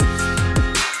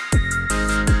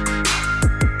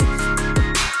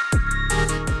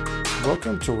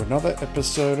Welcome to another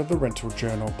episode of the Rental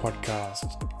Journal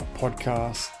podcast, a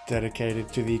podcast dedicated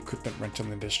to the equipment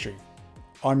rental industry.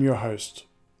 I'm your host,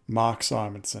 Mark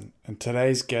Simonson, and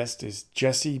today's guest is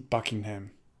Jesse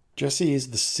Buckingham. Jesse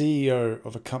is the CEO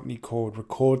of a company called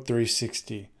Record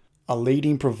 360, a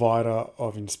leading provider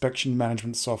of inspection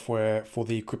management software for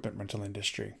the equipment rental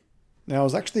industry. Now, I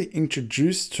was actually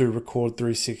introduced to Record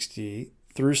 360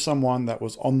 through someone that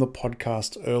was on the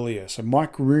podcast earlier. So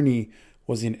Mike Rooney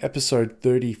was in episode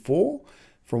 34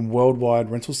 from Worldwide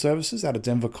Rental Services out of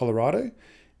Denver, Colorado.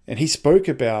 And he spoke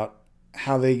about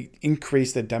how they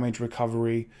increase their damage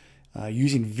recovery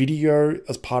using video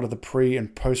as part of the pre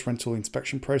and post rental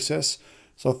inspection process.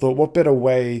 So I thought, what better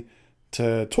way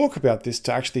to talk about this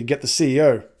to actually get the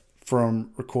CEO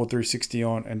from Record 360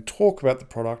 on and talk about the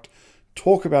product,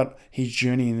 talk about his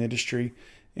journey in the industry,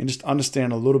 and just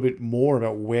understand a little bit more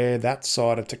about where that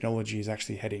side of technology is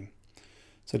actually heading.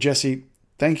 So Jesse,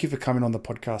 thank you for coming on the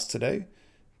podcast today.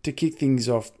 To kick things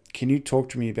off, can you talk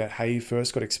to me about how you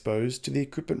first got exposed to the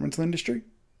equipment rental industry?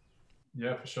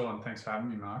 Yeah, for sure. And thanks for having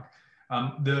me, Mark.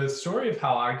 The story of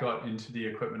how I got into the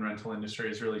equipment rental industry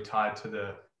is really tied to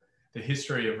the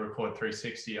history of Record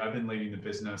 360. I've been leading the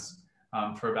business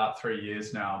for about 3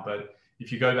 years now, but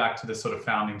if you go back to the sort of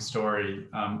founding story,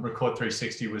 Record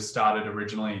 360 was started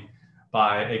originally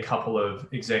by a couple of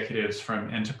executives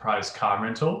from Enterprise Car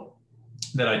Rental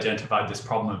that identified this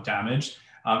problem of damage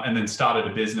and then started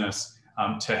a business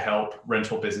to help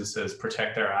rental businesses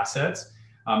protect their assets.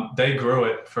 They grew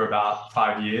it for about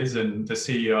 5 years, and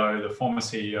the former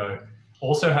CEO,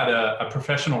 also had a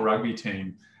professional rugby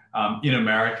team in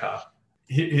America.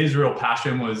 His real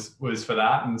passion was for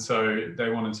that, and so they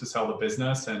wanted to sell the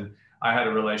business, and I had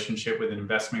a relationship with an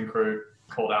investment group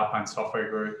called Alpine Software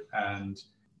Group, and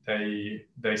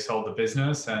they sold the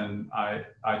business, and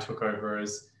I took over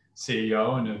as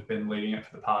CEO and have been leading it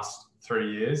for the past 3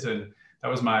 years. And that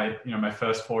was my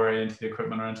first foray into the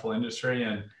equipment rental industry,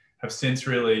 and have since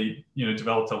really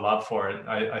developed a love for it.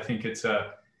 I think it's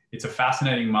a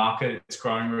fascinating market. It's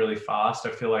growing really fast.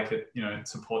 I feel like it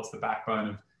supports the backbone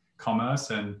of commerce,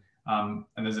 and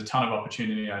there's a ton of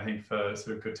opportunity, I think, for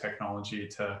sort of good technology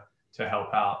to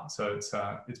help out. So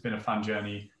it's been a fun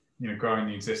journey, growing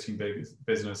the existing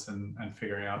business and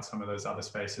figuring out some of those other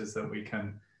spaces that we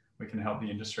can help the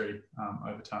industry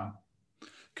over time.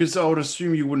 Because I would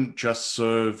assume you wouldn't just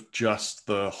serve just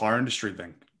the hire industry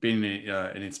then, being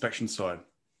an inspection side.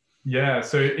 Yeah,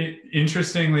 so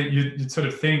interestingly, you'd sort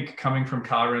of think, coming from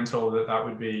car rental, that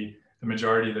would be the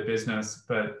majority of the business,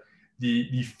 but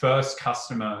the first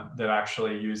customer that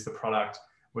actually used the product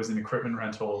was an equipment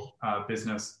rental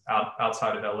business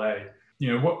outside of LA.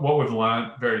 What we've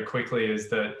learned very quickly is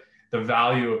that the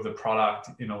value of the product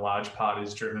in a large part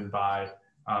is driven by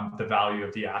the value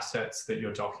of the assets that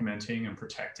you're documenting and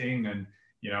protecting. And,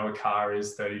 a car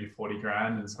is 30 to 40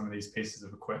 grand, and some of these pieces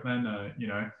of equipment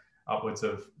are, upwards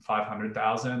of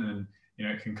 500,000, and,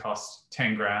 it can cost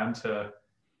 10 grand to,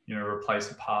 replace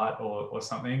a part or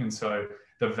something. And so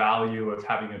the value of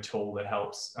having a tool that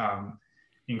helps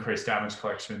increase damage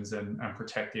collections and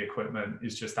protect the equipment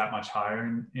is just that much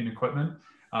higher in equipment.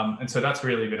 And so that's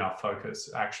really been our focus,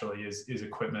 actually, is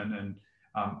equipment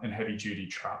and heavy duty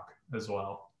truck as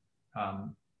well,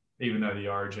 even though the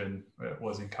origin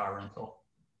was in car rental.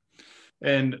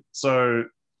 And so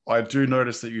I do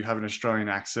notice that you have an Australian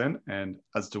accent, and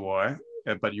as do I,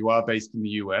 but you are based in the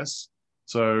US.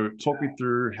 So talk me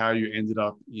through how you ended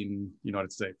up in the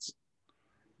United States.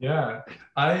 Yeah,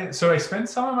 I spent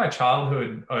some of my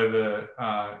childhood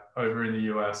over in the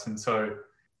US, and so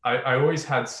I always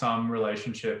had some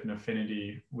relationship and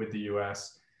affinity with the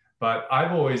US, but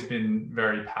I've always been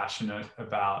very passionate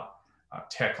about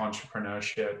tech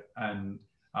entrepreneurship and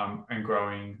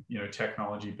growing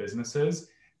technology businesses.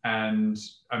 And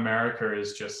America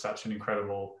is just such an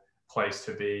incredible place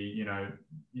to be.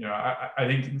 I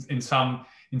think in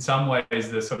some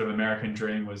ways the sort of American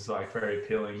dream was like very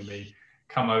appealing to me.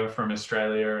 Come over from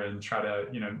Australia and try to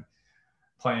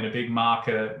play in a big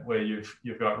market where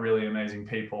you've got really amazing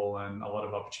people and a lot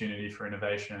of opportunity for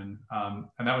innovation,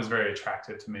 and that was very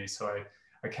attractive to me. So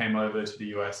I came over to the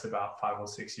US about 5 or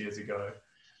 6 years ago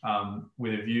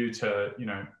with a view to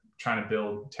trying to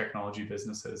build technology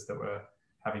businesses that were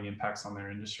having impacts on their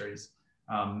industries,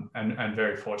 and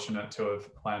very fortunate to have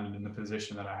landed in the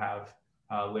position that I have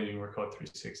leading Record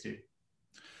 360.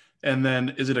 And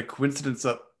then is it a coincidence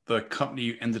that the company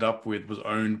you ended up with was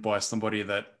owned by somebody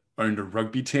that owned a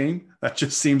rugby team? That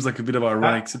just seems like a bit of an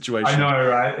ironic situation. I know,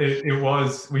 right? It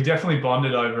was. We definitely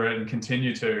bonded over it and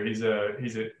continue to. He's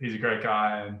a great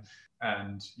guy,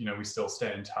 and we still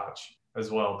stay in touch as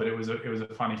well. But it was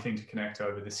a funny thing to connect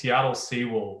over. The Seattle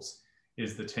Seawolves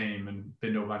is the team, and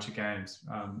been to a bunch of games.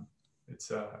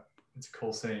 It's a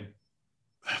cool scene.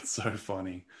 That's so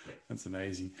funny. That's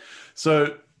amazing.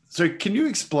 So can you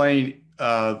explain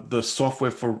the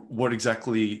software for what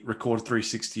exactly Record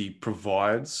 360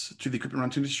 provides to the equipment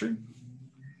rental industry?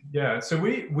 Yeah, so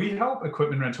we help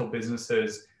equipment rental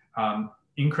businesses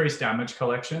increase damage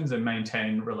collections and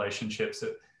maintain relationships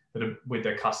that are with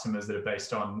their customers that are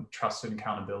based on trust and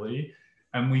accountability.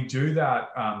 And we do that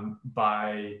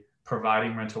by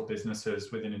providing rental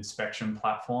businesses with an inspection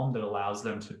platform that allows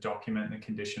them to document the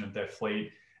condition of their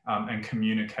fleet and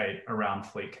communicate around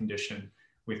fleet condition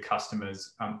with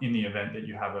customers in the event that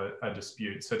you have a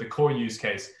dispute. So the core use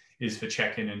case is for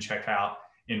check-in and check-out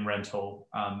in rental.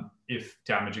 If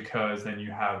damage occurs, then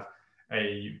you have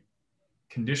a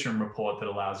condition report that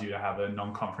allows you to have a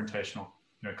non-confrontational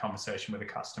conversation with a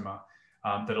customer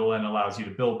that then allows you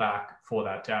to bill back for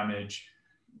that damage,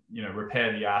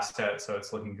 repair the asset so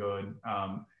it's looking good,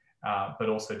 but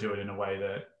also do it in a way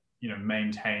that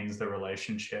maintains the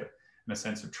relationship and a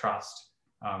sense of trust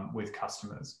with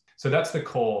customers. So that's the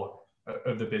core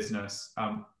of the business.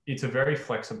 It's a very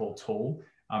flexible tool,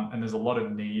 and there's a lot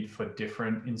of need for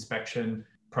different inspection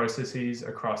processes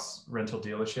across rental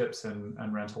dealerships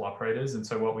and rental operators. And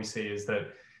so what we see is that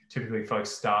typically folks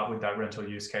start with that rental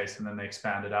use case and then they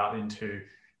expand it out into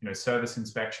service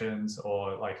inspections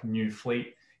or like new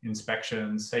fleet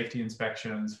inspections, safety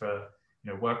inspections for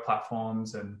work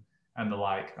platforms and the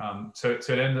like. So it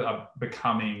ended up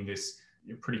becoming this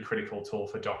pretty critical tool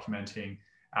for documenting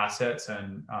assets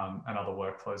and other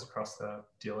workflows across the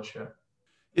dealership.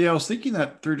 Yeah, I was thinking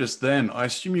that through just then. I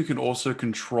assume you can also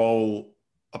control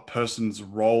a person's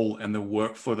role and the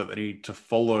workflow that they need to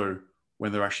follow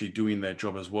when they're actually doing their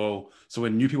job as well. So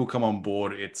when new people come on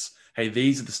board, it's, hey,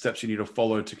 these are the steps you need to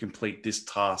follow to complete this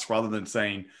task, rather than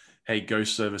saying, hey, go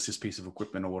service this piece of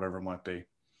equipment or whatever it might be.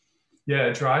 Yeah,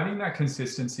 driving that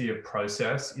consistency of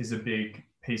process is a big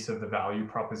piece of the value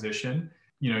proposition.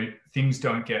 Things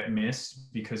don't get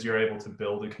missed because you're able to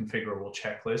build a configurable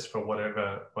checklist for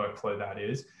whatever workflow that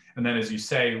is. And then, as you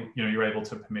say, you're able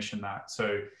to permission that.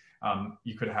 So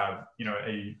you could have,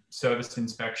 a service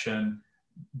inspection,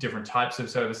 different types of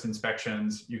service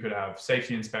inspections. You could have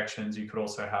safety inspections. You could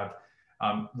also have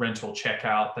rental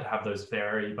checkout that have those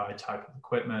vary by type of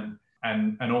equipment.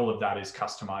 And all of that is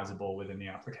customizable within the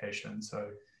application. So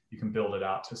you can build it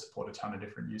out to support a ton of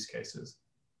different use cases.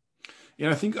 Yeah,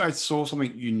 I think I saw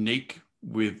something unique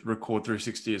with Record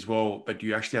 360 as well, that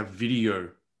you actually have video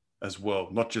as well,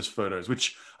 not just photos,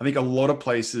 which I think a lot of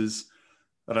places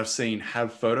that I've seen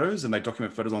have photos and they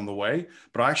document photos on the way.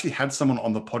 But I actually had someone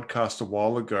on the podcast a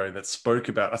while ago that spoke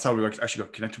about, that's how we actually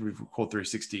got connected with Record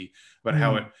 360, about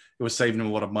how it was saving him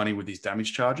a lot of money with these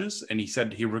damage charges. And he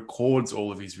said he records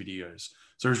all of his videos.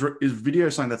 So is video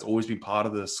something that's always been part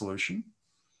of the solution?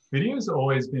 Video has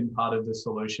always been part of the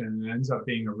solution and ends up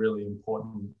being a really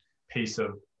important piece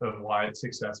of why it's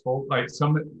successful. Like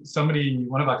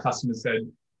one of our customers said,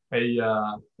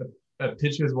 a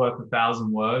picture is worth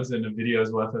 1,000 words and a video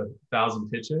is worth 1,000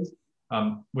 pictures,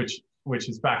 which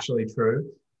is factually true.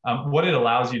 What it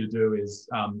allows you to do is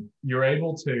you're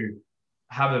able to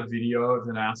have a video of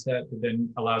an asset that then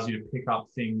allows you to pick up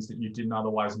things that you didn't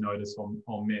otherwise notice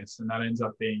or miss. And that ends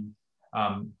up being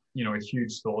a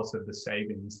huge source of the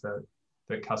savings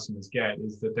that customers get,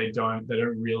 is that they don't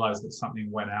realize that something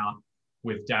went out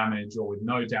with damage or with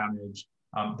no damage.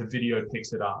 The video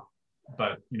picks it up,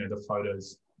 but the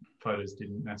photos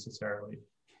didn't necessarily.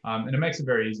 And it makes it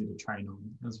very easy to train on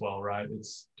as well, right?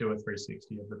 It's do a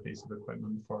 360 of the piece of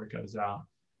equipment before it goes out.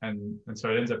 And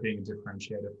so it ends up being a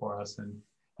differentiator for us. And,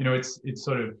 it's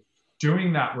sort of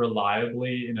doing that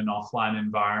reliably in an offline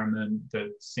environment that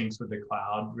syncs with the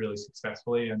cloud really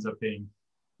successfully ends up being,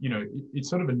 it's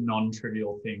sort of a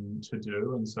non-trivial thing to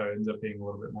do. And so it ends up being a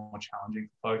little bit more challenging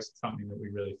for folks. It's something that we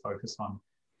really focus on,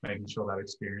 making sure that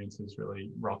experience is really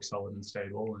rock solid and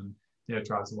stable, and it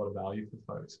drives a lot of value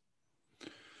for folks.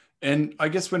 And I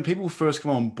guess when people first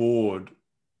come on board,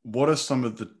 what are some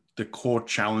of the core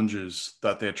challenges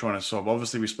that they're trying to solve?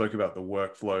 Obviously, we spoke about the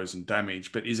workflows and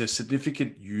damage, but is there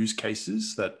significant use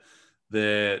cases that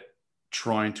they're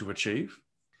trying to achieve?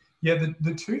 Yeah,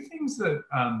 the two things that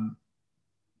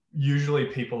usually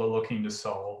people are looking to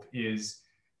solve is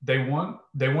they want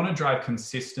to drive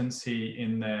consistency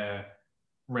in their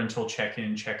rental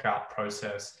check-in, check-out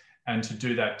process, and to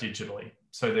do that digitally.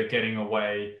 So they're getting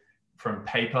away from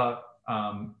paper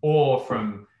or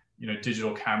from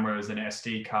digital cameras and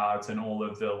SD cards and all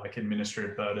of the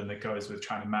administrative burden that goes with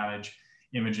trying to manage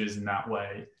images in that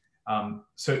way.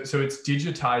 So it's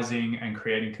digitizing and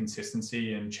creating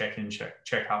consistency in check-in,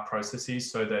 check-out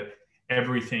processes so that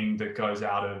everything that goes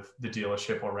out of the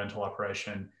dealership or rental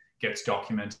operation gets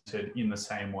documented in the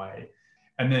same way.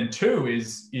 And then two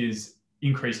is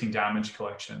increasing damage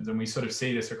collections. And we sort of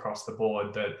see this across the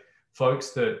board, that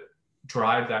folks that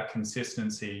drive that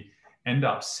consistency end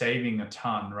up saving a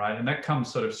ton, right? And that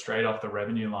comes sort of straight off the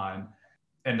revenue line,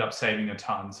 end up saving a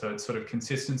ton. So it's sort of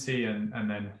consistency and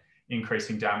then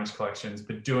increasing damage collections,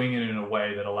 but doing it in a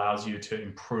way that allows you to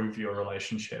improve your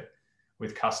relationship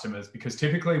with customers. Because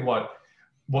typically what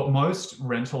most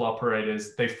rental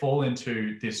operators, they fall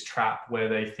into this trap where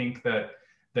they think that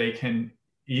they can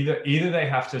either they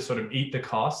have to sort of eat the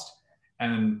cost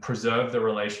and preserve the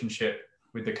relationship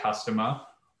with the customer,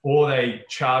 or they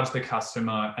charge the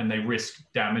customer and they risk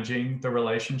damaging the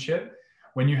relationship.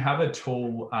 When you have a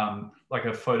tool like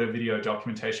a photo video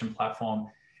documentation platform,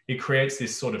 it creates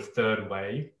this sort of third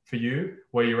way for you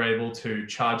where you're able to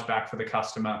charge back for the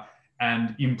customer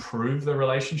and improve the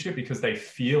relationship because they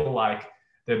feel like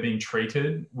they're being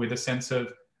treated with a sense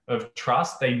of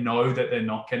trust. They know that they're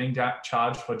not getting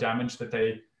charged for damage that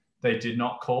they did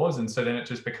not cause. And so then it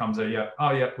just becomes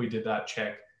we did that,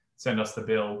 check, send us the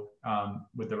bill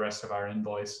with the rest of our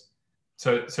invoice.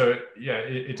 So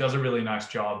it does a really nice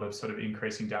job of sort of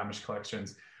increasing damage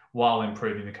collections while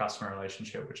improving the customer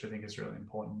relationship, which I think is really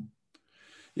important.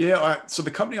 Yeah, so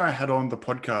the company I had on the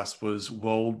podcast was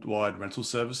Worldwide Rental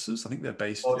Services. I think they're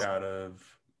based out of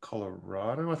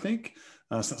Colorado, I think,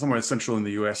 somewhere central in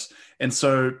the US. And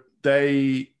so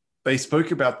they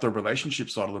spoke about the relationship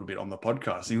side a little bit on the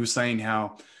podcast. And he was saying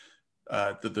how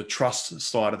the trust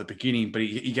side at the beginning, but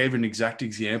he gave an exact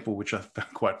example, which I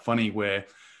found quite funny, where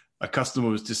a customer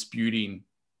was disputing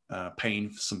paying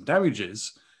for some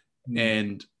damages,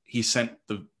 and he sent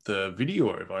the video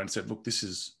over and said, "Look, this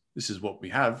is what we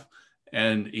have,"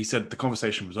 and he said the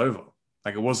conversation was over.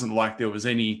 Like, it wasn't like there was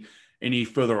any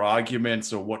further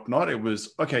arguments or whatnot. It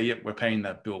was, okay, yep, we're paying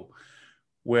that bill.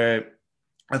 Where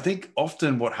I think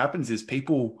often what happens is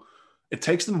people, it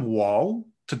takes them a while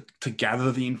to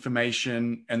gather the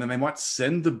information, and then they might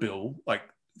send the bill like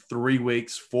 3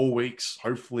 weeks, 4 weeks,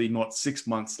 hopefully not 6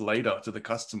 months later to the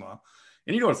customer.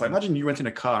 And you know what it's like? Imagine you renting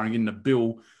a car and getting a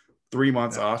bill 3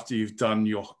 months after you've done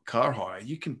your car hire.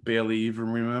 You can barely even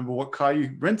remember what car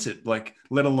you rented, like,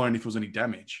 let alone if there was any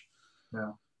damage.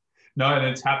 Yeah. No, and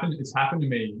it's happened to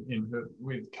me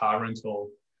with car rental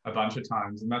a bunch of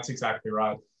times. And that's exactly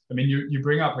right. I mean, you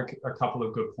bring up a couple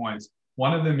of good points.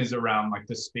 One of them is around like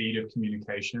the speed of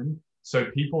communication.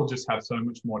 So people just have so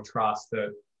much more trust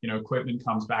that, equipment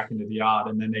comes back into the yard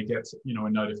and then they get, a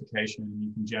notification, and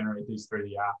you can generate these through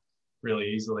the app really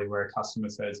easily, where a customer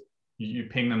says, you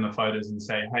ping them the photos and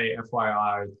say, hey,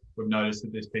 FYI, we've noticed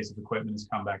that this piece of equipment has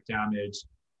come back damaged.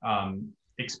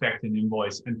 Expect an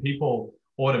invoice. And people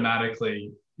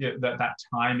automatically, that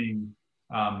timing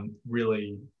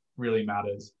really, really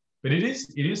matters. But it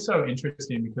is so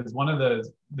interesting, because one of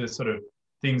the sort of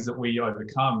things that we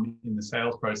overcome in the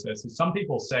sales process is some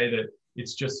people say that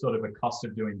it's just sort of a cost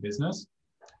of doing business,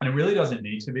 and it really doesn't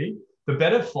need to be. The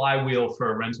better flywheel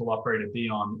for a rental operator to be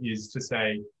on is to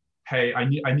say, hey, I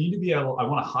need to be able, I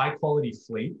want a high quality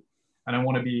fleet, and I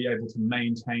want to be able to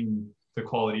maintain the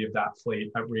quality of that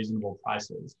fleet at reasonable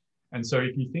prices. And so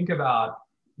if you think about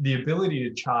the ability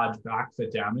to charge back for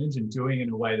damage and doing it in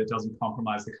a way that doesn't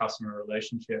compromise the customer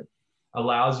relationship,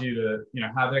 allows you to,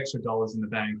 have extra dollars in the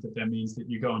bank. That means that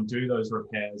you go and do those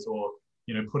repairs, or,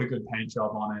 put a good paint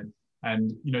job on it.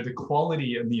 And, the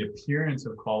quality and the appearance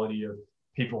of quality of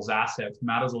people's assets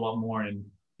matters a lot more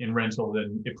in rental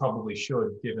than it probably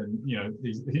should, given,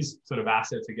 these sort of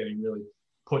assets are getting really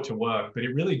put to work. But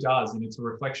it really does. And it's a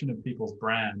reflection of people's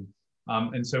brand.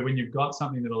 And so when you've got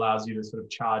something that allows you to sort of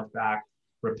charge back,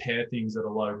 repair things at a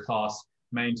low cost,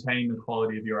 maintain the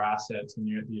quality of your assets and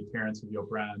the appearance of your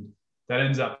brand, that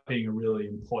ends up being a really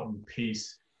important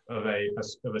piece of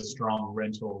a strong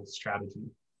rental strategy.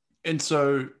 And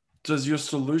so does your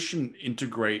solution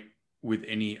integrate with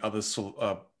any other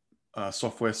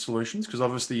software solutions? Because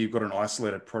obviously you've got an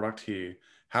isolated product here.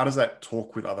 How does that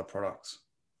talk with other products?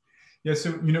 Yeah,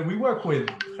 so, we work with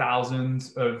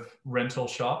thousands of rental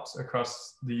shops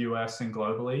across the US and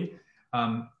globally.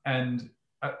 And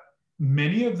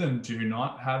many of them do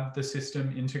not have the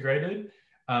system integrated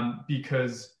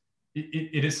because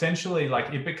it essentially,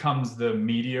 like, it becomes the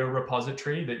media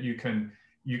repository that you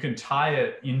can tie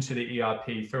it into the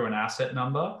ERP through an asset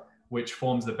number, which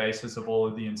forms the basis of all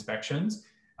of the inspections.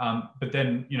 But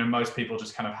then, most people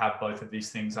just kind of have both of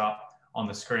these things up on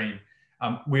the screen.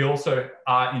 We also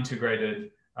are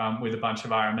integrated with a bunch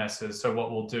of RMSs. So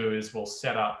what we'll do is we'll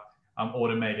set up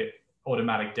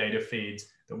automatic data feeds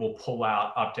that will pull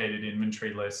out updated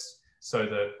inventory lists so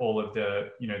that all of the,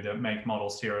 the make, model,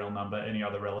 serial number, any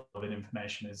other relevant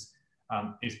information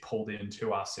is pulled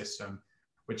into our system,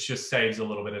 which just saves a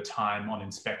little bit of time on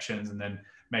inspections and then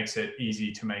makes it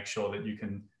easy to make sure that you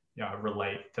can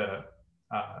relate the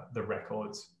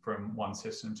records from one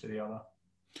system to the other.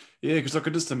 Yeah, because I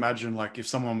could just imagine like if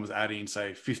someone was adding,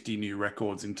 say, 50 new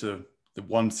records into the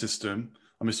one system,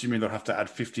 I'm assuming they'll have to add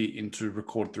 50 into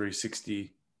Record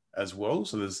 360 as well.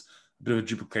 So there's a bit of a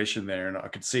duplication there. And I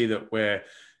could see that where,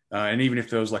 and even if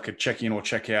there was like a check in or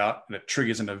check out, and it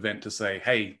triggers an event to say,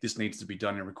 hey, this needs to be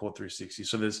done in Record 360.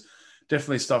 So there's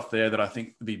definitely stuff there that I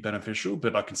think would be beneficial,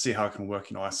 but I can see how it can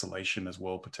work in isolation as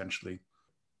well, potentially.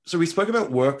 So we spoke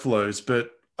about workflows,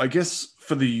 but I guess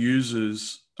for the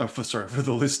users, for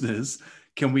the listeners,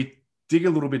 can we dig a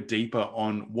little bit deeper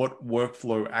on what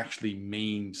workflow actually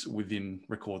means within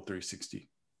Record 360?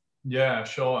 Yeah,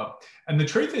 sure. And the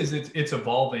truth is, it's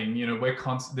evolving.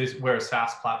 We're a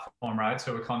SaaS platform, right?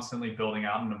 So we're constantly building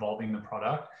out and evolving the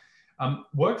product.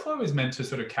 Workflow is meant to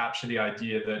sort of capture the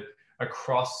idea that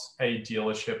across a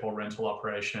dealership or rental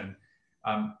operation,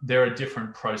 there are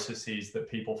different processes that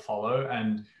people follow.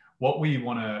 And what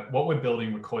we're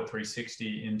building Record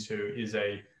 360 into is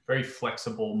a very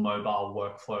flexible mobile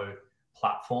workflow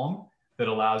platform that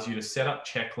allows you to set up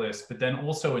checklists, but then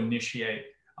also initiate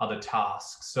other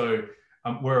tasks. So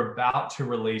we're about to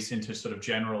release into sort of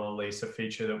general release a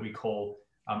feature that we call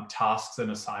tasks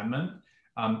and assignment.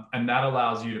 And that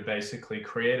allows you to basically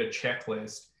create a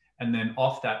checklist and then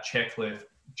off that checklist,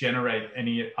 generate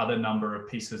any other number of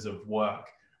pieces of work,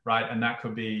 right? And that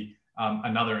could be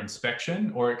another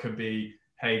inspection, or it could be,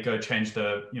 hey, go change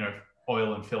the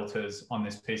oil and filters on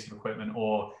this piece of equipment,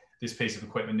 or this piece of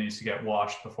equipment needs to get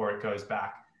washed before it goes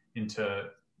back into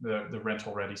the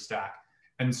rental ready stack.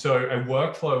 And so a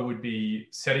workflow would be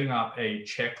setting up a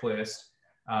checklist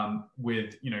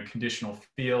with conditional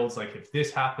fields, like if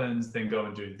this happens, then go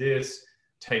and do this,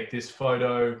 take this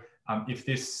photo. If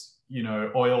this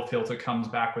oil filter comes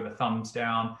back with a thumbs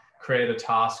down, create a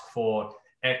task for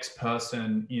X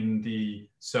person in the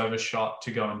service shop to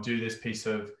go and do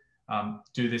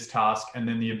this task, and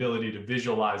then the ability to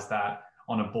visualize that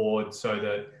on a board so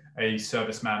that a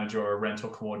service manager or a rental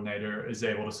coordinator is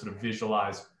able to sort of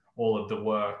visualize all of the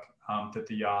work that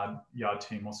the yard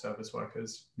team or service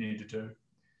workers need to do.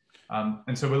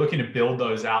 And so we're looking to build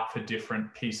those out for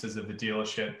different pieces of the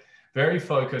dealership, very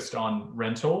focused on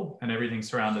rental and everything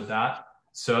surrounded that,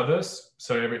 service,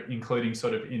 so including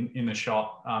sort of in the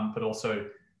shop, but also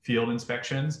field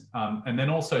inspections, and then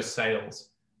also sales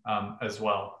as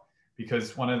well.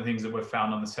 Because one of the things that we've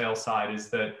found on the sales side is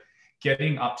that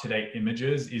getting up-to-date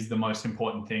images is the most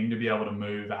important thing to be able to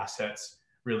move assets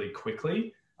really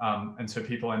quickly. And so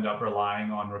people end up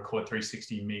relying on Record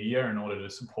 360 media in order to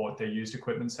support their used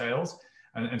equipment sales.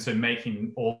 And so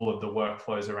making all of the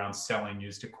workflows around selling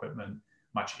used equipment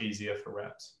much easier for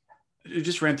reps. It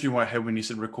just ran through my head when you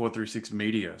said Record 360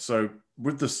 media. So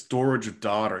with the storage of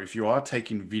data, if you are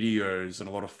taking videos and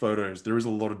a lot of photos, there is a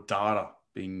lot of data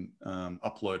being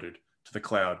uploaded to the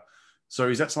cloud. So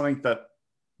is that something that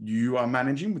you are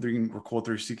managing within Record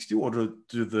 360, or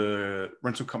do the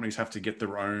rental companies have to get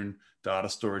their own data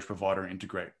storage provider and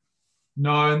integrate?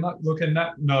 No.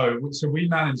 So we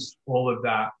manage all of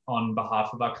that on behalf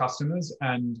of our customers.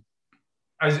 And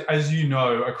as you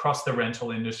know, across the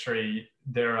rental industry,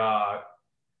 there are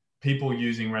people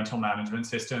using rental management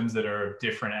systems that are of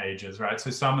different ages, right?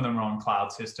 So some of them are on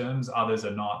cloud systems, others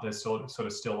are not. They're sort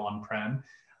of still on-prem.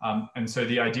 And so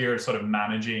the idea of sort of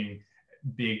managing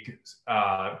big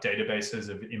databases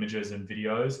of images and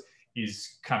videos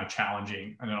is kind of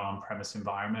challenging in an on-premise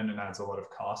environment and adds a lot of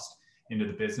cost into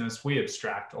the business. We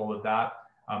abstract all of that.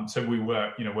 So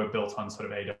we're built on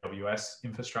sort of AWS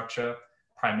infrastructure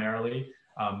primarily,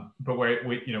 but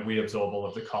we absorb all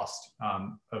of the cost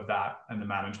of that and the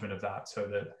management of that so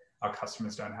that our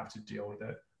customers don't have to deal with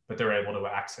it, but they're able to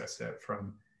access it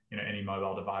from any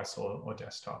mobile device or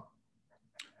desktop.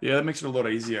 Yeah, that makes it a lot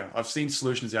easier. I've seen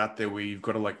solutions out there where you've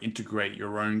got to like integrate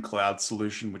your own cloud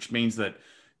solution, which means that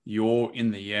you're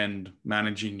in the end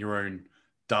managing your own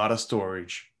data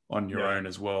storage on your own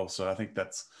as well. So I think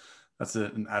that's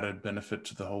an added benefit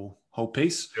to the whole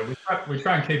piece. Yeah, we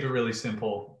try and keep it really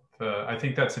simple. I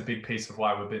think that's a big piece of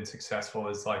why we've been successful,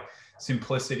 is like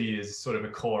simplicity is sort of a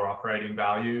core operating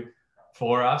value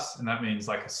for us. And that means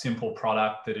like a simple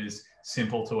product that is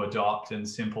simple to adopt and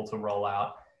simple to roll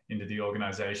out into the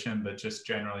organization, but just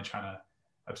generally trying to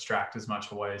abstract as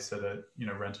much away so that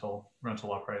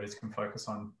rental operators can focus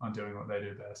on doing what they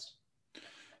do best.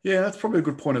 Yeah, that's probably a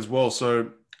good point as well.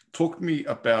 So talk to me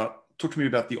about talk to me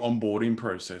about the onboarding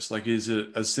process. Like, is it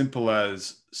as simple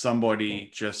as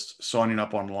somebody just signing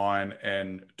up online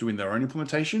and doing their own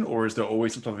implementation, or is there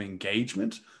always some type of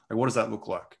engagement? Like, what does that look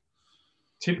like?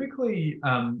 Typically,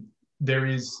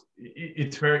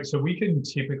 it's very, so we can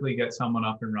typically get someone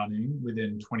up and running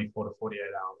within 24 to 48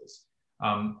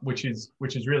 hours, which is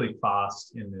really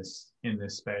fast in this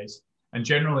space. And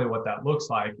generally what that looks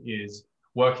like is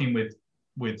working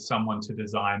with someone to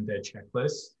design their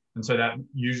checklist. And so that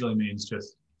usually means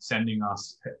just sending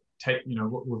us,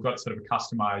 we've got sort of a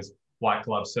customized white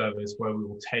glove service where we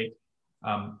will take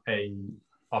a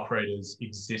operator's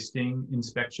existing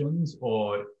inspections,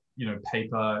 or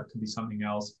paper, it could be something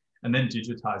else, and then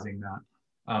digitizing that,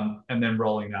 and then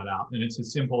rolling that out. And it's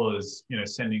as simple as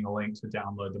sending a link to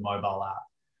download the mobile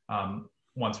app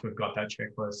once we've got that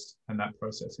checklist and that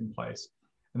process in place.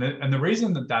 And the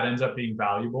reason that ends up being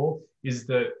valuable is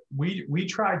that we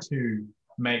try to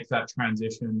make that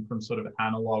transition from sort of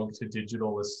analog to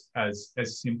digital as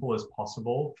simple as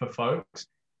possible for folks.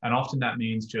 And often that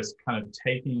means just kind of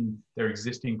taking their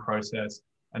existing process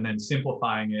and then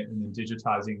simplifying it and then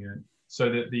digitizing it so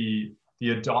that the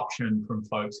adoption from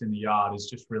folks in the yard is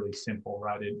just really simple,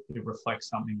 right? It reflects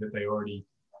something that they already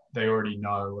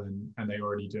know and they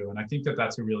already do. And I think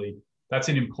that's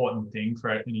an important thing for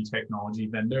any technology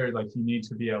vendor. Like you need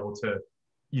to be able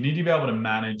to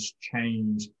manage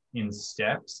change in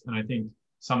steps. And I think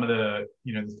some of the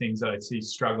things that I see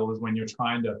struggle is when you're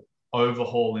trying to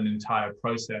overhaul an entire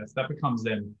process. That becomes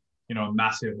then a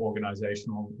massive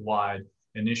organizational wide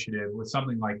initiative. With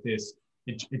something like this,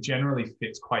 it generally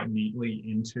fits quite neatly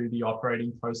into the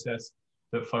operating process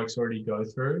that folks already go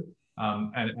through,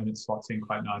 and it slots in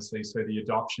quite nicely. So the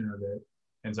adoption of it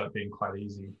ends up being quite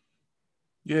easy.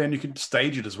 Yeah, and you could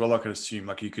stage it as well. I could assume,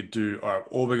 like you could do, all right,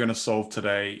 all we're going to solve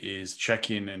today is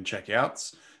check-in and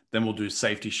check-outs. Then we'll do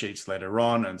safety sheets later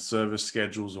on and service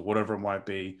schedules or whatever it might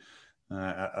be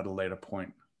at a later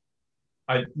point.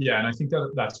 And I think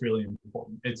that's really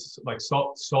important. It's like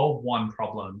solve one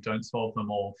problem, don't solve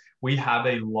them all. We have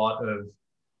a lot of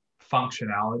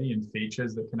functionality and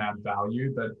features that can add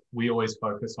value, but we always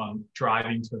focus on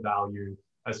driving to value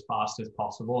as fast as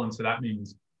possible. And so that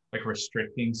means like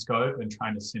restricting scope and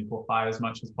trying to simplify as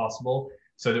much as possible,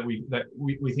 so that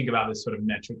we think about this sort of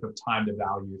metric of time to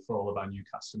value for all of our new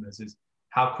customers. Is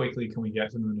how quickly can we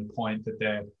get them to the point that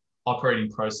their operating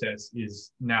process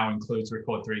now includes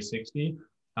Record 360,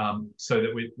 so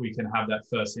that we can have that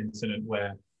first incident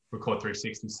where Record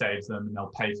 360 saves them and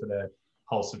they'll pay for their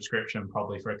whole subscription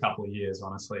probably for a couple of years,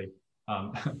 honestly,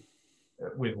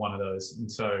 with one of those.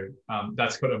 And so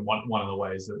that's kind of one of the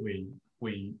ways that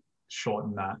we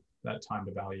shorten that time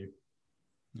to value.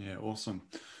 Yeah, awesome.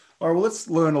 All right, well, let's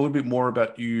learn a little bit more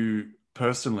about you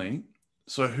personally.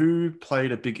 So who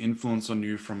played a big influence on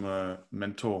you from a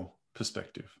mentor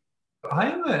perspective? I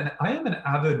am an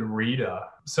avid reader.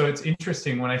 So it's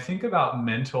interesting when I think about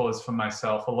mentors for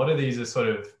myself, a lot of these are sort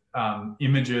of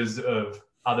images of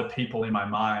other people in my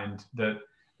mind that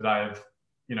I've,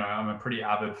 I'm a pretty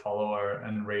avid follower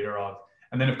and reader of.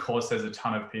 And then of course there's a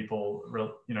ton of people,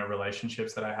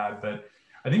 relationships that I had. But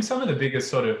I think some of the biggest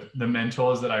sort of the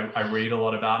mentors that I read a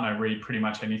lot about, and I read pretty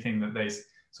much anything that they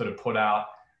sort of put out,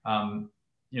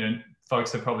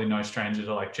 folks are probably no stranger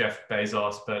to like Jeff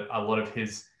Bezos, but a lot of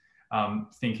his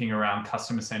thinking around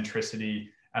customer centricity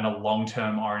and a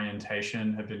long-term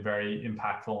orientation have been very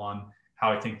impactful on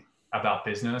how I think about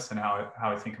business and how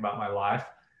I think about my life.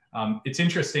 It's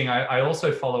interesting. I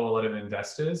also follow a lot of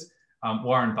investors.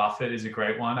 Warren Buffett is a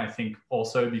great one, I think,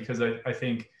 also because I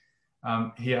think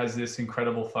he has this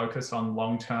incredible focus on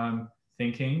long-term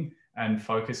thinking and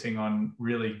focusing on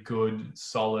really good,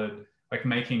 solid, like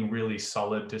making really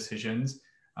solid decisions.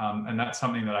 And that's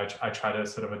something that I try to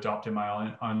sort of adopt in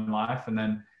my own life. And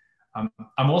then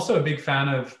I'm also a big fan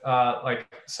of like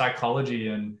psychology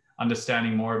and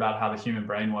understanding more about how the human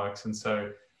brain works. And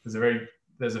so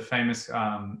there's a famous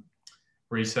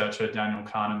researcher, Daniel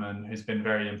Kahneman, who's been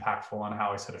very impactful on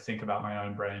how I sort of think about my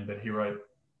own brain. But he wrote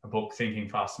a book, Thinking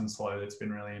Fast and Slow, that's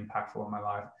been really impactful in my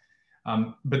life.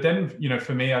 But then,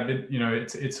 for me, I've been,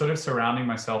 it's sort of surrounding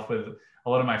myself with a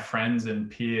lot of my friends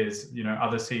and peers,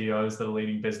 other CEOs that are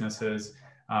leading businesses,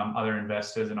 other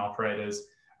investors and operators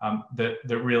that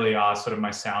really are sort of my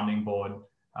sounding board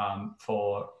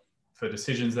for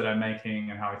decisions that I'm making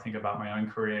and how I think about my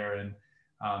own career and,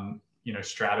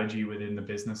 strategy within the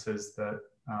businesses that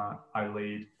I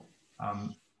lead.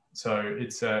 So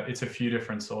it's a few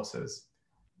different sources.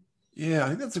 Yeah, I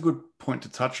think that's a good point to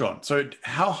touch on. So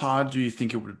how hard do you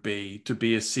think it would be to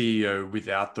be a CEO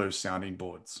without those sounding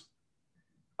boards?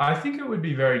 I think it would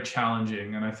be very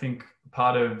challenging. And I think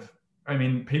I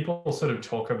mean, people sort of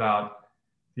talk about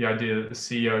the idea that the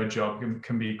CEO job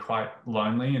can be quite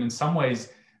lonely. And in some way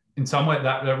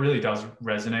that really does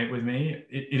resonate with me.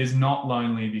 It is not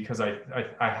lonely because I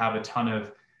have a ton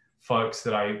of folks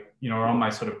that are on my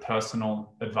sort of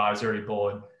personal advisory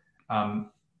board.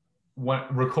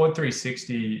 Record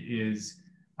 360 is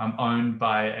owned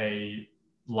by a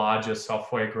larger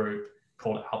software group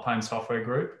called Alpine Software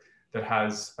Group that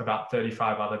has about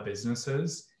 35 other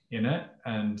businesses in it.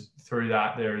 And through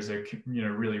that, there is a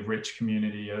really rich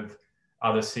community of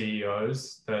other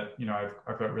CEOs that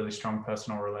I've got really strong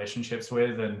personal relationships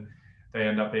with, and they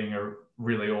end up being a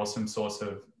really awesome source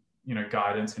of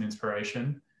guidance and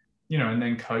inspiration. And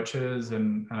then coaches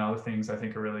and other things I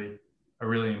think are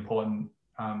really important.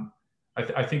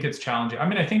 I think it's challenging. I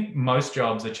mean, I think most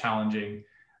jobs are challenging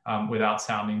without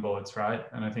sounding boards, right?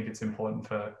 And I think it's important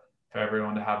for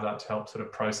everyone to have that to help sort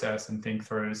of process and think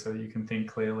through, so that you can think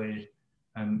clearly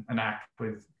and act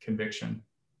with conviction.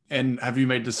 And have you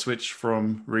made the switch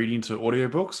from reading to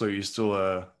audiobooks, or are you still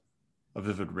a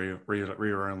vivid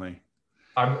reader only?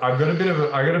 I've got a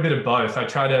bit of both. I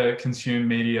try to consume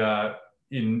media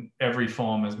in every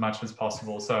form as much as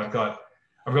possible. So I've got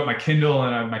my Kindle,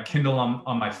 and I have my Kindle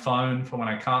on my phone for when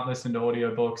I can't listen to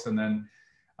audiobooks, and then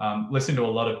listen to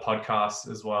a lot of podcasts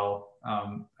as well,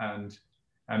 and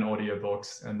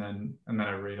audiobooks, and then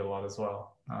I read a lot as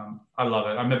well. I love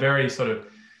it. I'm a very sort of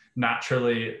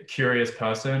naturally curious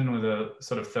person with a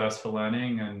sort of thirst for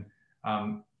learning, and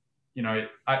I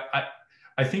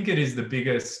think it is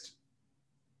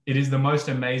the most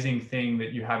amazing thing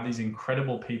that you have these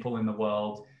incredible people in the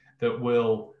world that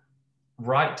will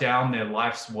write down their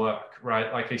life's work,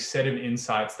 right? Like a set of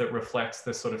insights that reflects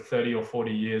the sort of 30 or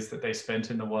 40 years that they spent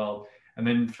in the world. And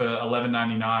then for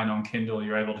 $11.99 on Kindle,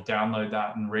 you're able to download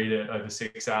that and read it over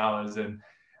 6 hours and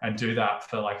do that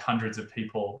for like hundreds of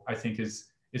people. I think it's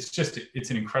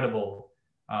an incredible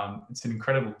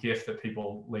gift that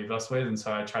people leave us with. And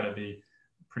so I try to be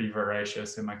pretty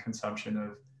voracious in my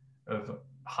consumption of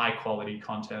high quality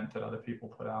content that other people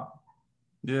put out.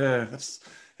 Yeah, it's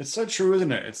so true,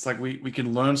 isn't it? It's like we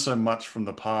can learn so much from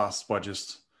the past by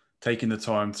just taking the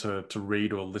time to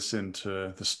read or listen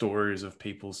to the stories of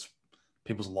people's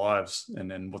lives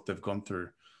and what they've gone through.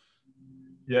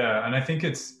 Yeah, and I think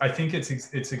it's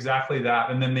exactly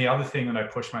that. And then the other thing that I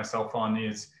push myself on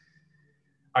is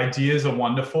ideas are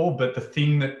wonderful, but the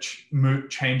thing that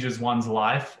changes one's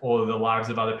life or the lives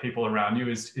of other people around you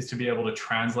is to be able to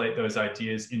translate those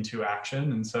ideas into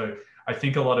action. And so I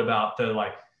think a lot about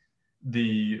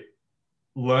the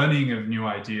learning of new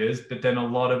ideas, but then a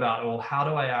lot about, well, how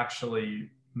do I actually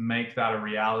make that a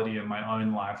reality in my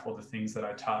own life or the things that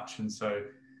I touch? And so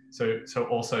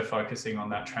also focusing on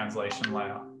that translation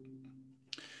layer.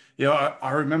 Yeah,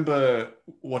 I remember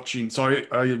watching. So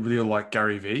I really like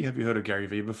Gary Vee. Have you heard of Gary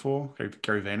Vee before?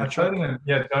 Gary Vaynerchuk. I've heard of him.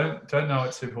 Yeah, don't know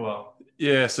it super well.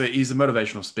 Yeah, so he's a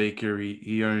motivational speaker.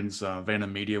 He owns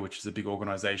VaynerMedia, which is a big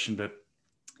organization, but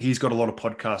he's got a lot of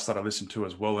podcasts that I listen to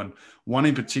as well. And one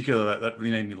in particular that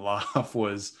really made me laugh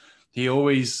was he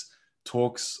always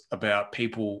talks about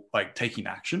people like taking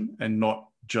action and not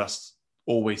just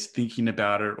always thinking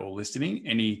about it or listening.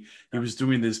 And he was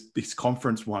doing this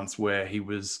conference once where he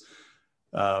was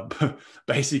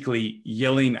basically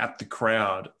yelling at the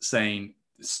crowd saying,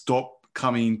 stop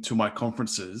coming to my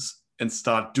conferences and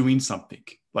start doing something.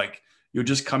 Like, you're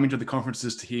just coming to the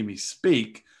conferences to hear me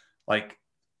speak. Like,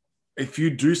 if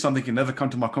you do something and never come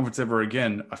to my conference ever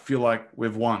again, I feel like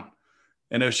we've won.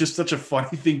 And it was just such a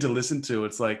funny thing to listen to.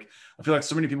 It's like, I feel like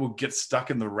so many people get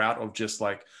stuck in the route of just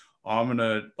like, I'm going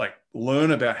to like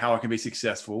learn about how I can be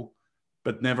successful,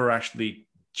 but never actually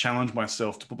challenge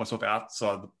myself to put myself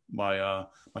outside my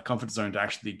comfort zone to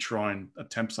actually try and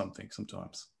attempt something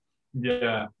sometimes.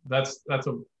 Yeah, that's a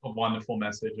wonderful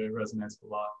message. It resonates a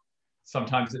lot.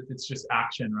 Sometimes it's just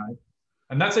action, right?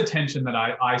 And that's a tension that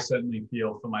I certainly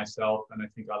feel for myself, and I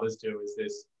think others do, is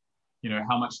this,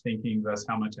 how much thinking versus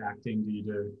how much acting do you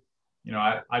do?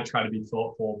 I try to be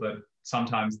thoughtful, but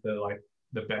sometimes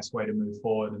the best way to move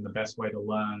forward and the best way to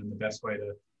learn and the best way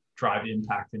to drive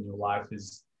impact in your life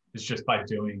is just by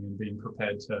doing and being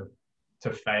prepared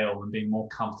to fail and being more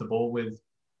comfortable with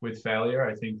failure.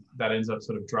 I think that ends up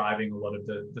sort of driving a lot of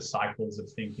the cycles of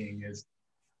thinking, is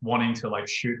wanting to like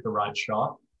shoot the right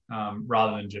shot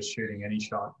rather than just shooting any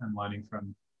shot and learning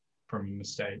from a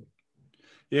mistake.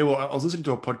 Yeah, well, I was listening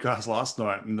to a podcast last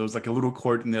night and there was like a little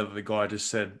quote in there that the guy just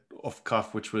said off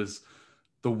cuff, which was,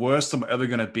 the worst I'm ever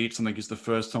going to beat something is the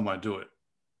first time I do it.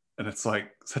 And it's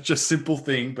like such a simple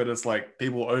thing, but it's like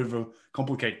people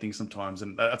overcomplicate things sometimes.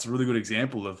 And that's a really good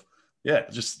example of, yeah,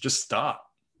 just start.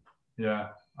 Yeah,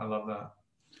 I love that.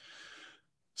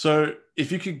 So,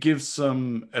 if you could give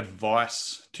some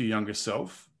advice to younger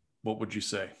self, what would you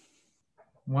say?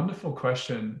 Wonderful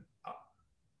question.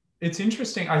 It's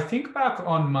interesting. I think back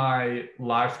on my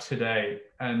life today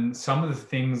and some of the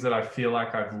things that I feel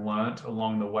like I've learnt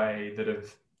along the way that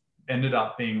have ended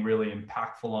up being really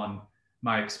impactful on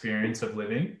my experience of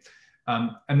living.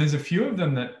 And there's a few of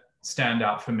them that stand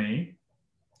out for me.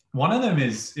 One of them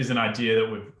is an idea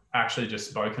that we've actually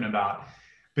just spoken about,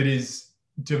 but is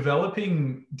develop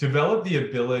the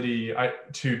ability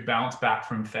to bounce back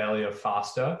from failure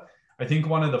faster. I think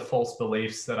one of the false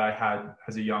beliefs that I had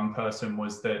as a young person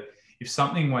was that if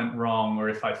something went wrong or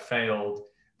if I failed,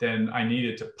 then I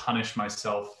needed to punish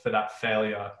myself for that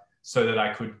failure so that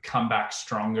I could come back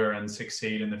stronger and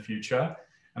succeed in the future.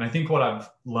 And I think what I've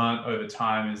learned over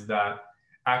time is that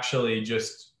actually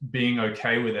just being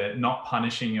okay with it, not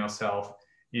punishing yourself,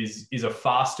 is a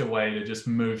faster way to just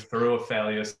move through a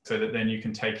failure so that then you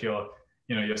can take your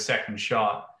second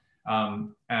shot.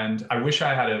 And I wish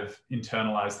I had have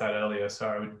internalized that earlier,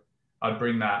 so I'd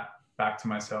bring that back to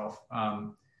myself.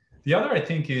 The other, I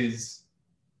think, is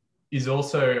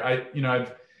also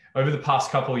I've over the past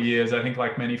couple of years, I think,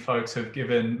 like many folks, have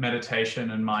given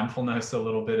meditation and mindfulness a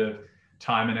little bit of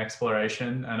time and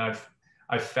exploration, and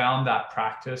I've found that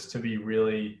practice to be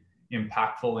really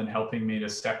impactful in helping me to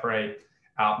separate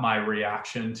out my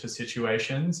reaction to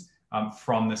situations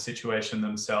from the situation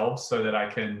themselves, so that I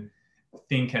can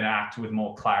think and act with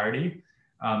more clarity.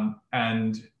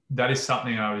 And that is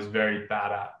something I was very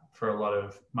bad at for a lot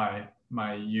of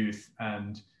my youth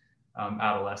and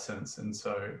adolescence. And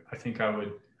so I think I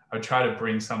would try to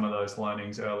bring some of those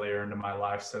learnings earlier into my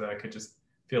life so that I could just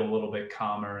feel a little bit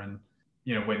calmer and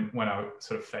when I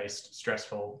sort of faced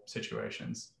stressful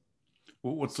situations.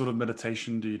 What sort of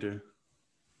meditation do you do?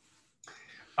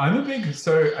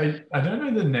 So I don't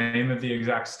know the name of the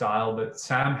exact style, but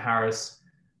Sam Harris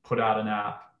put out an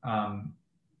app.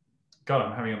 God,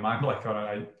 I'm having a mind blank on it.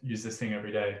 I use this thing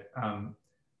every day.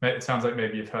 It sounds like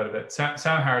maybe you've heard of it. Sam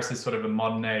Harris is sort of a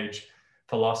modern age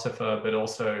philosopher, but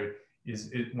also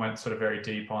it went sort of very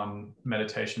deep on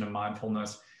meditation and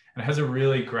mindfulness, and it has a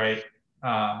really great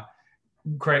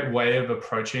way of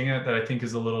approaching it that I think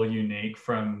is a little unique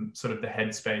from sort of the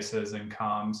headspaces and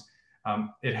calms.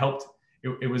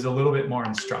 It was a little bit more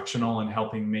instructional in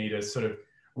helping me to sort of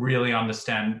really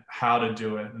understand how to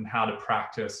do it and how to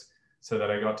practice, so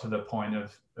that I got to the point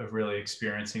of really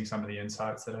experiencing some of the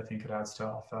insights that I think it has to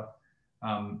offer.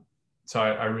 So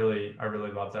I really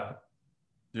love that.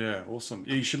 Yeah, awesome.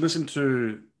 Yeah, you should listen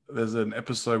to. There's an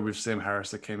episode with Sam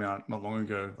Harris that came out not long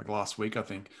ago, like last week, I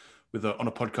think, on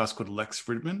a podcast called Lex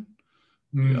Fridman.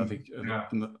 I think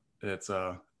it's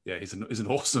he's an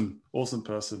awesome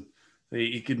person.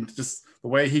 He can just, the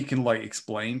way he can like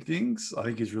explain things, I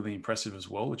think is really impressive as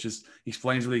well. Which is, he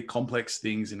explains really complex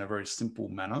things in a very simple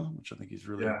manner, which I think is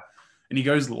really. And he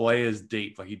goes layers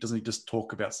deep. Like, he doesn't just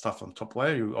talk about stuff on top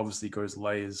layer. He obviously goes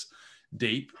layers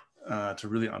deep to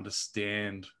really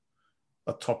understand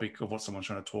a topic of what someone's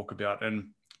trying to talk about. And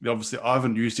obviously, I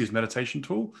haven't used his meditation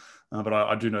tool, but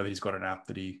I do know that he's got an app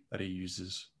that he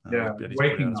uses.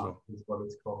 Waking Up is what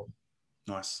it's called.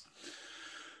 Nice.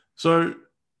 So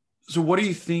what do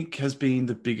you think has been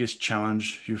the biggest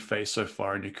challenge you've faced so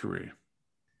far in your career?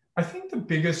 I think the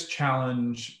biggest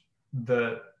challenge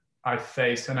that I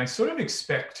face, and I sort of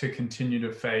expect to continue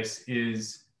to face,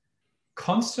 is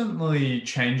constantly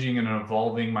changing and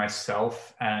evolving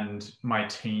myself and my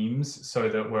teams so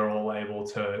that we're all able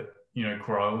to,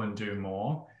 grow and do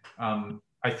more.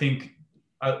 I think,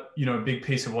 a big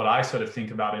piece of what I sort of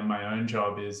think about in my own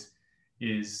job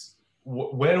is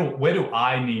where do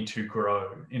I need to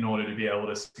grow in order to be able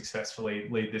to successfully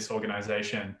lead this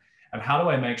organization? And how do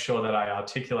I make sure that I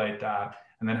articulate that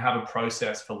and then have a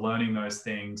process for learning those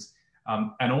things,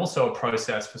 and also a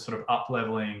process for sort of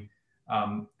up-leveling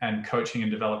and coaching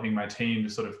and developing my team to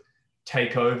sort of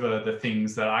take over the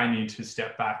things that I need to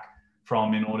step back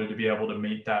from in order to be able to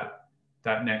meet that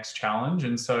next challenge.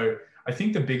 And so I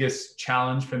think the biggest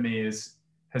challenge for me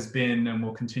has been, and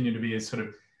will continue to be,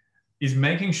 is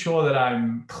making sure that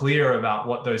I'm clear about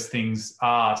what those things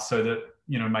are, so that,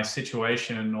 my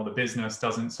situation or the business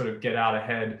doesn't sort of get out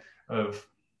ahead of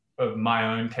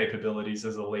my own capabilities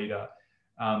as a leader.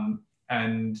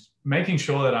 And making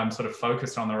sure that I'm sort of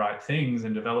focused on the right things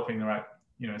and developing the right,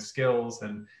 skills,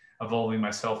 and evolving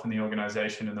myself in the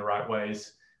organization in the right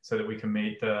ways so that we can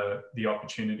meet the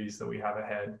opportunities that we have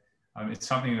ahead. It's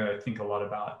something that I think a lot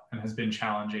about, and has been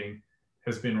challenging,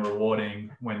 has been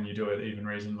rewarding when you do it even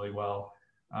reasonably well.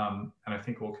 And I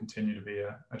think will continue to be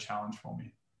a challenge for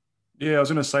me. Yeah, I was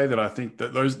going to say that I think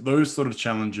that those sort of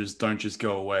challenges don't just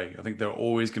go away. I think they're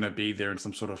always going to be there in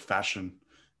some sort of fashion.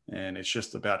 And it's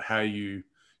just about how you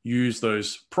use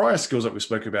those prior skills that we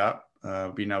spoke about,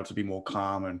 being able to be more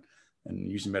calm and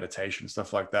using meditation and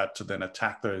stuff like that to then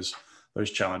attack those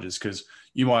challenges. Because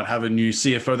you might have a new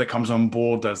CFO that comes on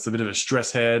board that's a bit of a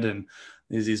stress head and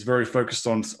is very focused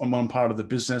on one part of the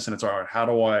business. And it's all right, how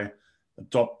do I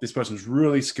adopt this person's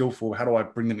really skillful? How do I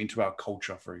bring them into our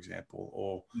culture, for example,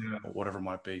 or whatever it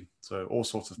might be? So all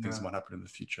sorts of things might happen in the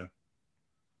future.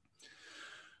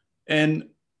 And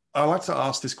I like to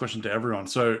ask this question to everyone.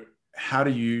 So how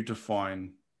do you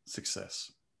define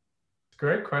success?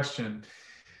 Great question.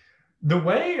 The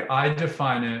way I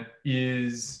define it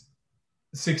is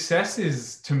success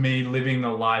is, to me, living the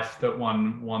life that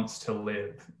one wants to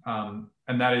live.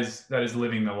 And that is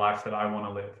living the life that I want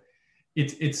to live.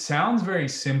 It sounds very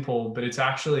simple, but it's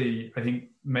actually, I think,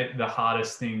 the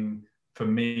hardest thing for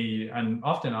me and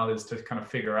often others to kind of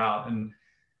figure out. And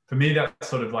for me, that's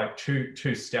sort of like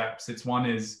two steps. One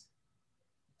is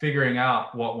figuring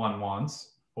out what one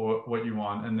wants or what you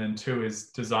want. And then two is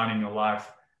designing a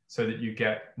life so that you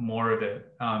get more of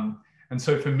it. And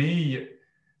so for me,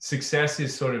 success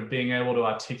is sort of being able to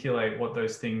articulate what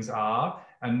those things are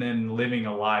and then living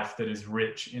a life that is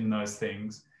rich in those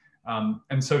things.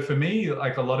 And so for me,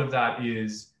 like a lot of that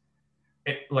is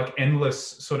like endless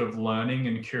sort of learning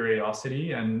and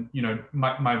curiosity. And, you know,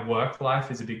 my work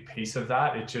life is a big piece of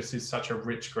that. It just is such a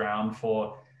rich ground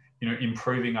for, you know,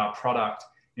 improving our product,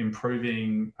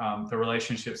 improving the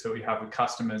relationships that we have with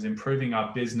customers, improving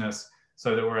our business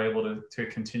so that we're able to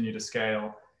continue to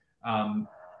scale.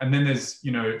 And then there's,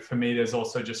 you know, for me, there's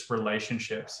also just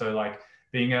relationships. So like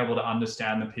being able to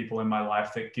understand the people in my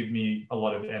life that give me a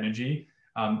lot of energy,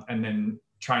 and then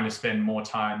trying to spend more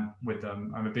time with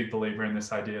them. I'm a big believer in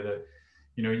this idea that,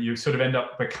 you know, you sort of end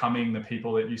up becoming the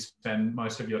people that you spend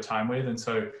most of your time with. And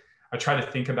so I try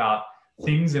to think about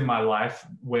things in my life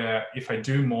where if I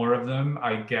do more of them,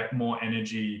 I get more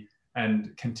energy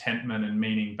and contentment and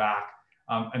meaning back.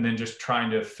 And then just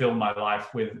trying to fill my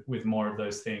life with more of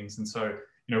those things. And so,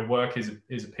 you know, work is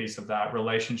a piece of that.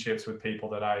 Relationships with people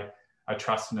that I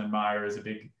trust and admire is a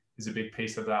big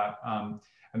piece of that.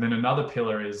 And then another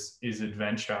pillar is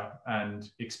adventure and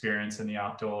experience in the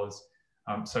outdoors.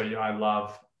 So yeah, I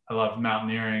love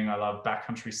mountaineering. I love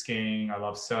backcountry skiing. I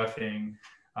love surfing.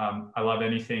 I love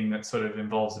anything that sort of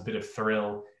involves a bit of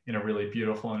thrill in a really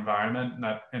beautiful environment. And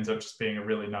that ends up just being a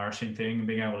really nourishing thing. And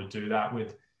being able to do that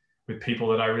with people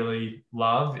that I really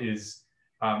love is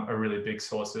a really big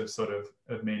source of sort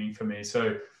of meaning for me.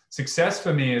 So success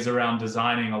for me is around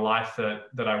designing a life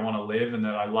that I want to live and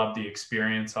that I love the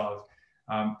experience of.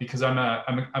 Because I'm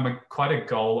a quite a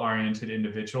goal-oriented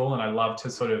individual, and I love to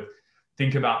sort of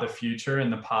think about the future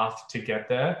and the path to get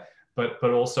there, but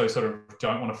also sort of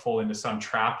don't want to fall into some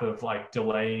trap of like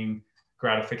delaying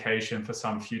gratification for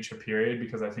some future period,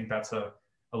 because I think that's a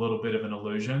little bit of an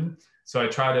illusion. So I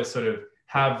try to sort of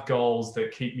have goals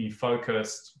that keep me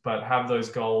focused, but have those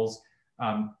goals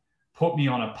put me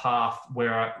on a path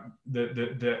where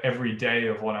the every day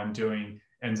of what I'm doing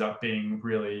ends up being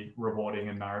really rewarding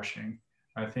and nourishing.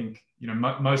 I think, you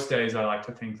know, most days I like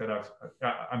to think that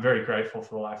I'm very grateful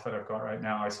for the life that I've got right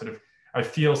now. I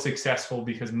feel successful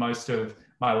because most of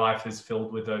my life is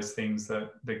filled with those things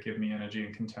that give me energy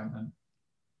and contentment.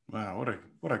 Wow,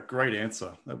 what a great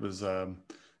answer. That was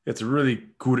it's a really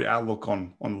good outlook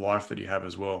on life that you have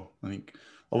as well. I think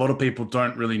a lot of people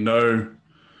don't really know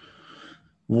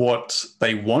what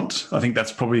they want. I think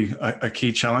that's probably a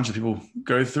key challenge that people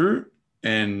go through.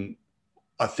 And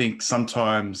I think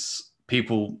sometimes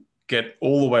people get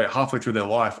all the way halfway through their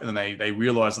life and then they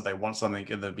realize that they want something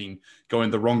and they've been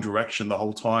going the wrong direction the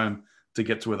whole time to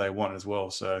get to where they want as well.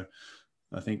 So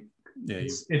I think,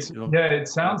 it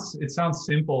sounds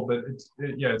simple, but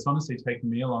it's honestly taken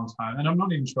me a long time. And I'm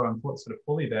not even sure I'm sort of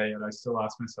fully there yet. I still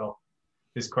ask myself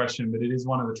this question, but it is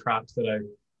one of the traps that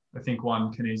I think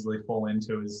one can easily fall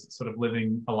into, is sort of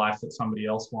living a life that somebody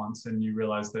else wants. And you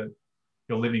realize that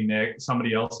you're living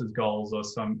somebody else's goals or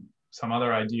some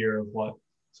other idea of what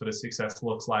sort of success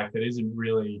looks like that isn't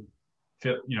really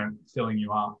filling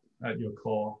you up at your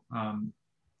core.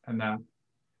 And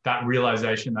that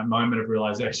realization, that moment of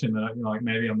realization that, you know, like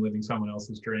maybe I'm living someone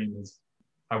else's dream,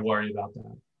 I worry about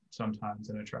that sometimes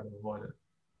and I try to avoid it.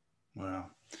 Wow.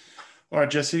 All right,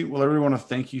 Jesse. Well, I really want to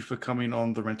thank you for coming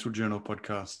on the Rental Journal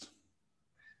podcast.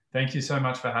 Thank you so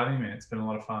much for having me. It's been a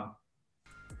lot of fun.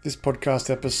 This podcast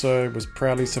episode was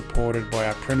proudly supported by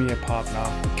our premier partner,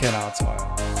 Kennards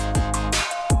Hire.